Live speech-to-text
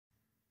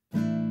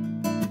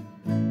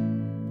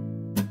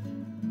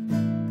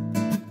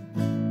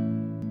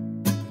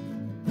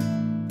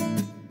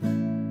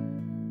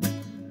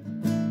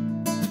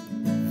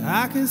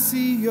can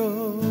see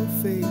your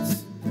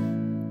face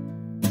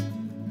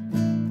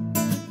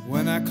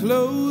when I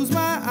close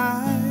my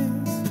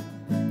eyes,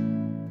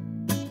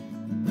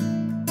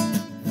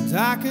 and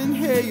I can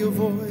hear your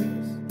voice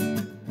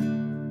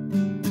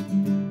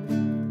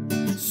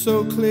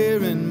so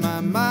clear in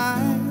my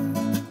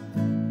mind.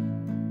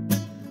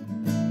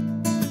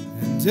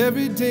 And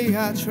every day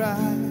I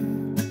try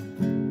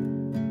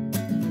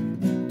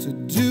to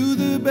do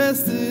the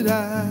best that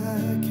I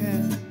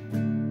can,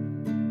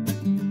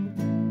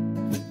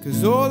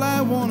 'cause all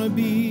I wanna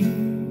be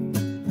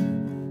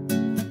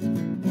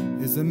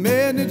is the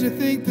man that you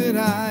think that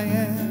I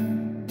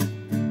am.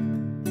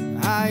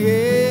 I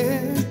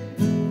am.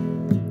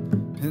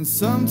 And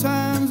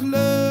sometimes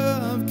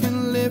love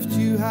can lift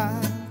you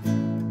high,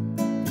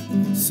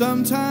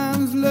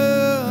 sometimes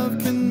love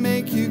can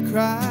make you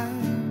cry,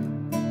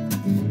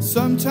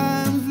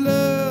 sometimes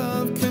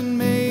love can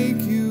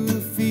make you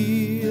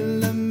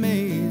feel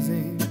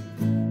amazing,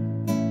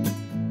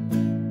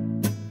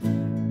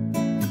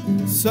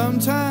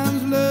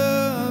 sometimes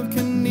love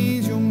can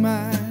ease your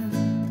mind,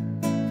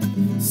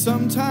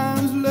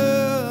 sometimes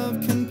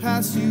love can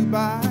pass you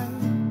by,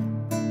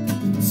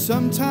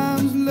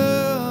 sometimes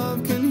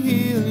love can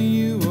heal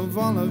you of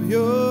all of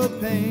your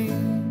pain.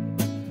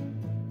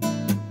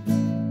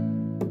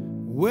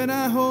 When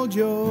I hold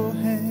your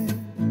hand,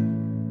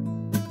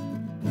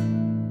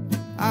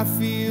 I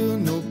feel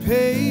no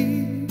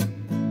pain,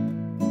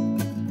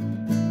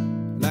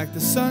 like the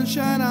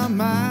sunshine on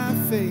my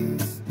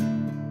face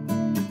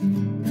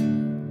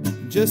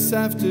just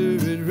after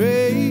it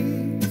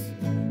rains.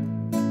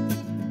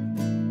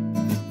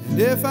 And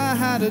if I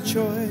had a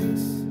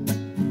choice,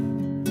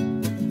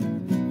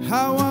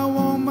 how I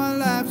want my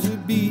life to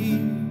be,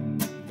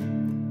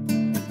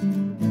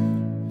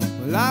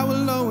 well, I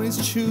will always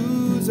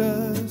choose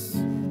us,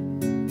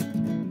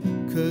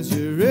 'cause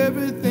you're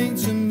everything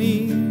to me,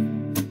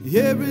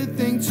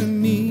 everything to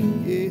me,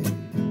 yeah.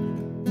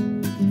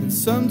 And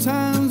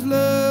sometimes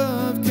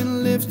love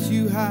can lift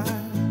you high,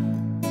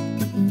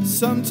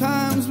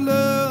 sometimes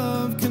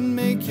love can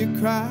make you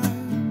cry,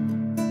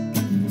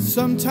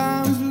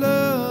 sometimes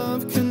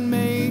love can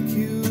make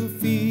you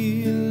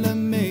feel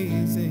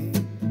amazing,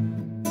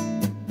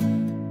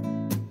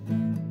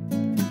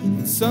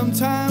 and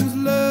sometimes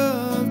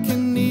love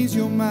can ease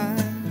your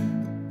mind,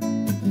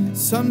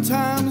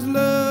 sometimes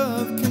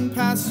love can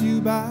pass you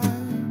by,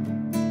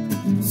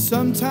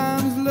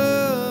 sometimes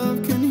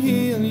love can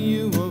heal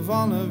you of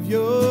all of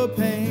your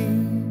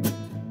pain.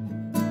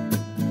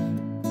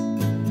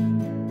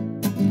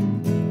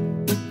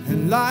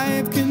 And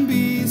life can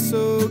be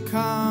so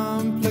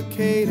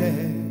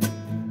complicated,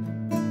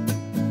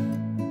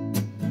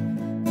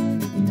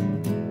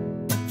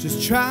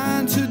 just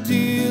trying to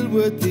deal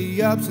with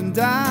the ups and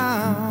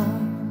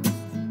downs.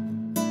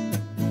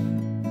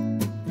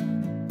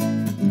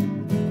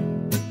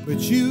 But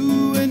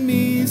you and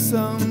me,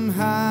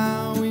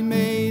 somehow we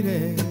made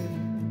it,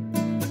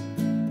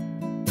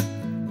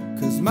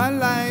 'cause my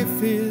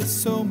life is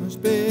so much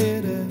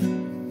better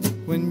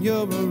when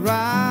you're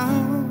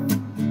around,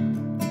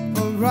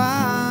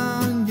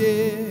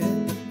 yeah.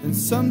 And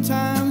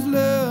sometimes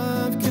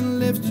love can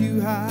lift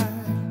you high,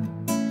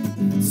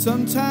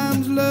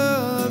 sometimes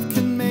love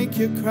can make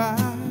you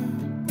cry,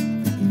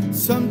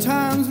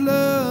 sometimes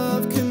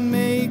love can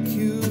make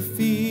you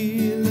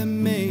feel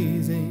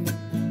amazing,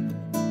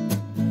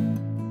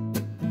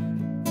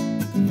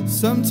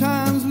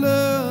 sometimes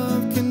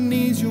love can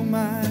ease your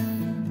mind,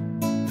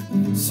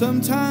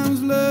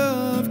 sometimes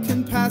love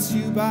can pass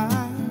you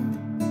by,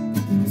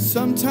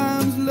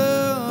 sometimes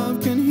love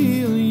can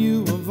heal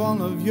you of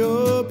all of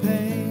your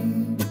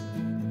pain,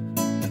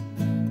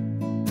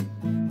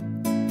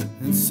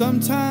 and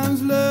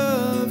sometimes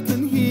love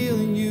can heal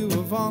you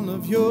of all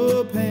of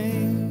your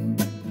pain,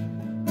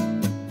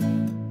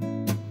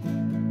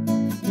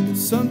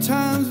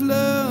 sometimes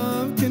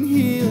love can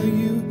heal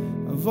you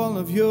of all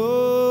of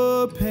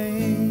your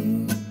pain.